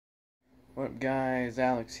What up guys,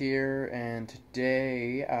 Alex here, and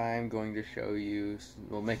today I'm going to show you,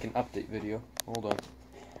 we'll make an update video. Hold on.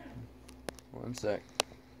 One sec.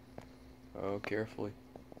 Oh, carefully.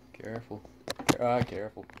 Careful.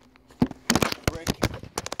 Careful. Break.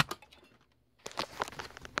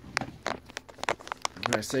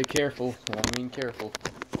 When I say careful, I mean careful.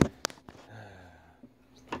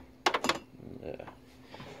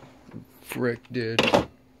 Frick, dude.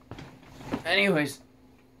 Anyways,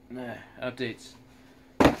 updates.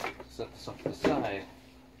 Set this off to the side.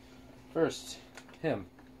 First, him.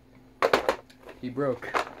 He broke.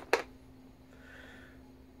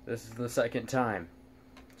 This is the second time.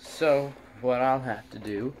 So, what I'll have to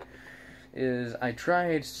do is I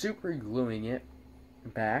tried super gluing it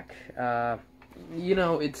back. You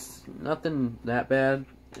know, it's nothing that bad.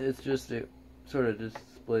 It's just, it sort of just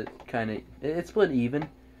split, it split even.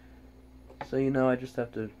 So, you know, I just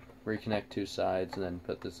have to reconnect two sides and then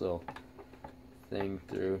put this little thing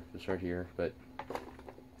through, just right here. But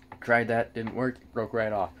tried that, didn't work, it broke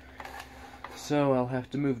right off. So I'll have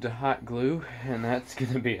to move to hot glue, and that's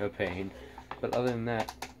gonna be a pain. But other than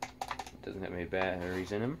that, it doesn't have any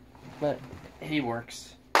batteries in him, but he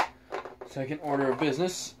works. Second order of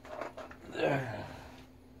business. I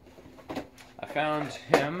found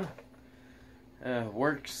him.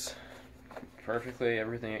 Works perfectly,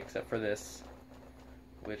 everything except for this,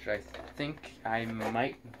 which I think I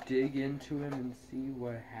might dig into him and see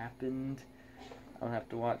what happened. I'll have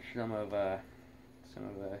to watch some of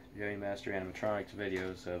Joey Master Animatronics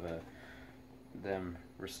videos of them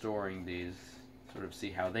restoring these, sort of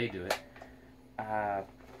see how they do it,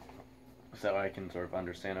 so I can sort of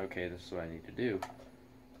understand, okay, this is what I need to do.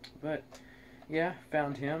 But yeah,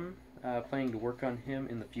 found him, planning to work on him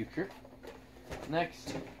in the future.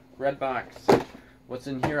 Next, red box. What's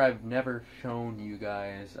in here I've never shown you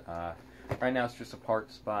guys. Right now it's just a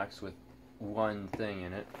parts box with one thing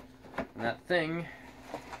in it. And that thing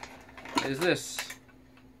is this.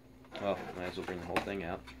 Well, might as well bring the whole thing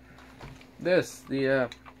out. This, the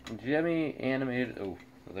Gemmy animated, oh,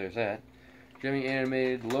 well, there's that. Gemmy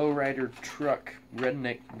animated lowrider truck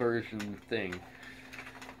redneck version thing.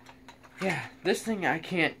 Yeah, this thing I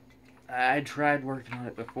tried working on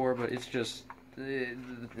it before, but it's just,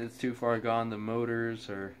 it's too far gone. The motors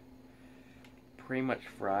are pretty much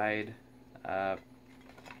fried.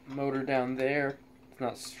 Motor down there, it's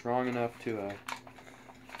not strong enough to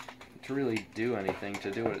really do anything,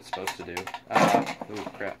 to do what it's supposed to do. Oh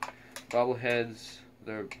crap. Bobbleheads,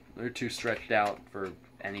 they're too stretched out for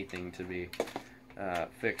anything to be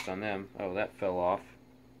fixed on them. Oh, that fell off.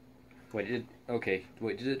 Wait, did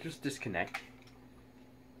it just disconnect?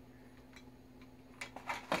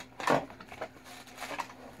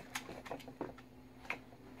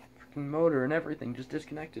 Freaking motor and everything just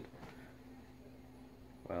disconnected.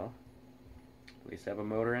 Well, at least I have a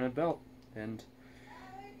motor and a belt, and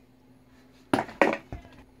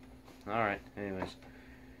alright, anyways.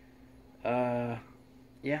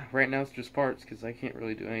 Yeah, right now it's just parts, because I can't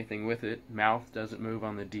really do anything with it. Mouth doesn't move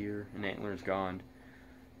on the deer, and antler's gone.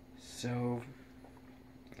 So,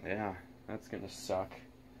 yeah, that's gonna suck.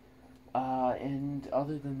 And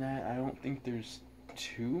other than that, I don't think there's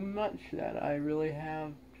too much that I really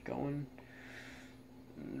have going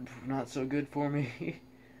not so good for me.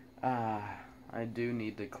 I do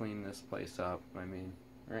need to clean this place up. I mean,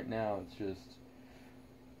 right now it's just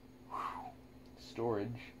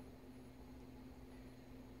storage.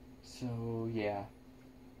 So, yeah,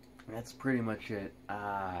 that's pretty much it.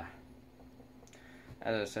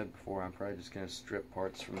 As I said before, I'm probably just going to strip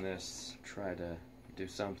parts from this, try to do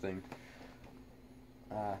something.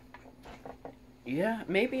 Yeah,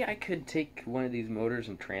 maybe I could take one of these motors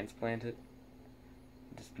and transplant it.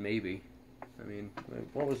 Just maybe. I mean,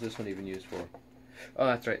 what was this one even used for? Oh,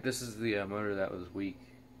 that's right, this is the motor that was weak.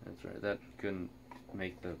 That's right, that couldn't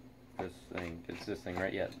make this thing, it's this thing,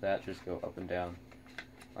 right? Yeah, that just go up and down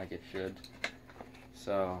like it should.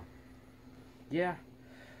 So, yeah,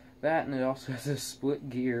 that, and it also has a split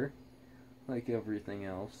gear, like everything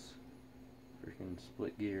else. Freaking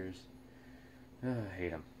split gears. I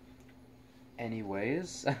hate them.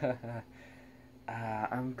 Anyways,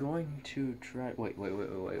 I'm going to try. Wait,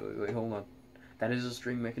 hold on. That is a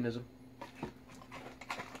string mechanism.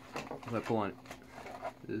 If I pull on it,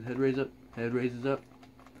 does the head raise up? Head raises up.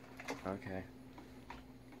 Okay.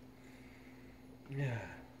 Yeah.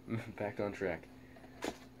 Back on track.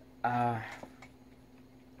 Yeah,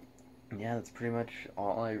 that's pretty much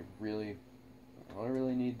all I really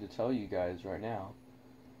need to tell you guys right now.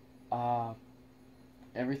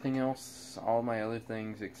 Everything else, all my other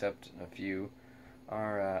things except a few,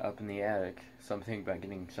 are up in the attic. Something about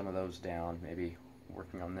getting some of those down, maybe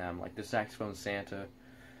working on them. Like the Saxophone Santa,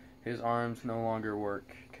 his arms no longer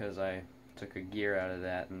work because I took a gear out of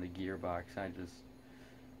that in the gearbox.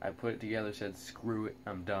 I put it together, said screw it,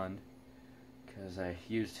 I'm done, because I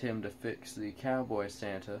used him to fix the Cowboy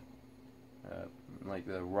Santa, like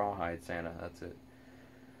the Rawhide Santa, that's it.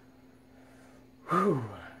 Whew.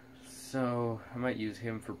 So I might use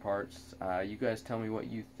him for parts. You guys tell me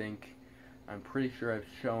what you think. I'm pretty sure I've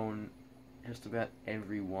shown just about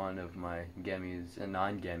every one of my Gemmies and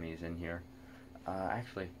non-Gemmies in here.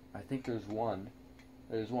 Actually, I think there's one.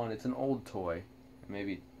 It's an old toy,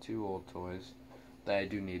 maybe two old toys that I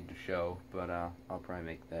do need to show, but I'll probably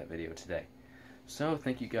make that video today. So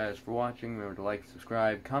thank you guys for watching. Remember to like,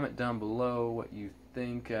 subscribe, comment down below what you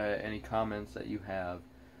think, any comments that you have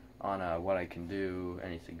on what I can do,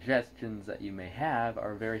 any suggestions that you may have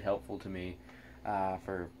are very helpful to me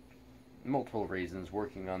for multiple reasons,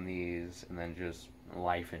 working on these and then just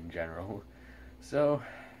life in general. So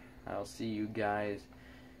I'll see you guys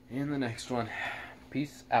in the next one.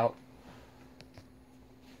 Peace out.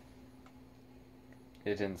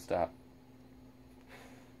 It didn't stop.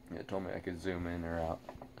 It told me I could zoom in or out.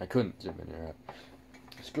 I couldn't zoom in or out.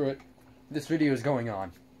 Screw it. This video is going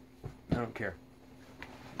on. I don't care.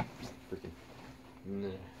 Freaking.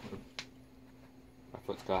 My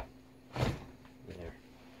foot's caught. There.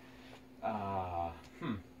 Well,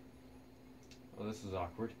 this is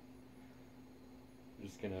awkward. I'm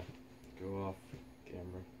just gonna go off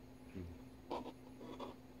camera.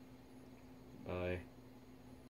 Bye.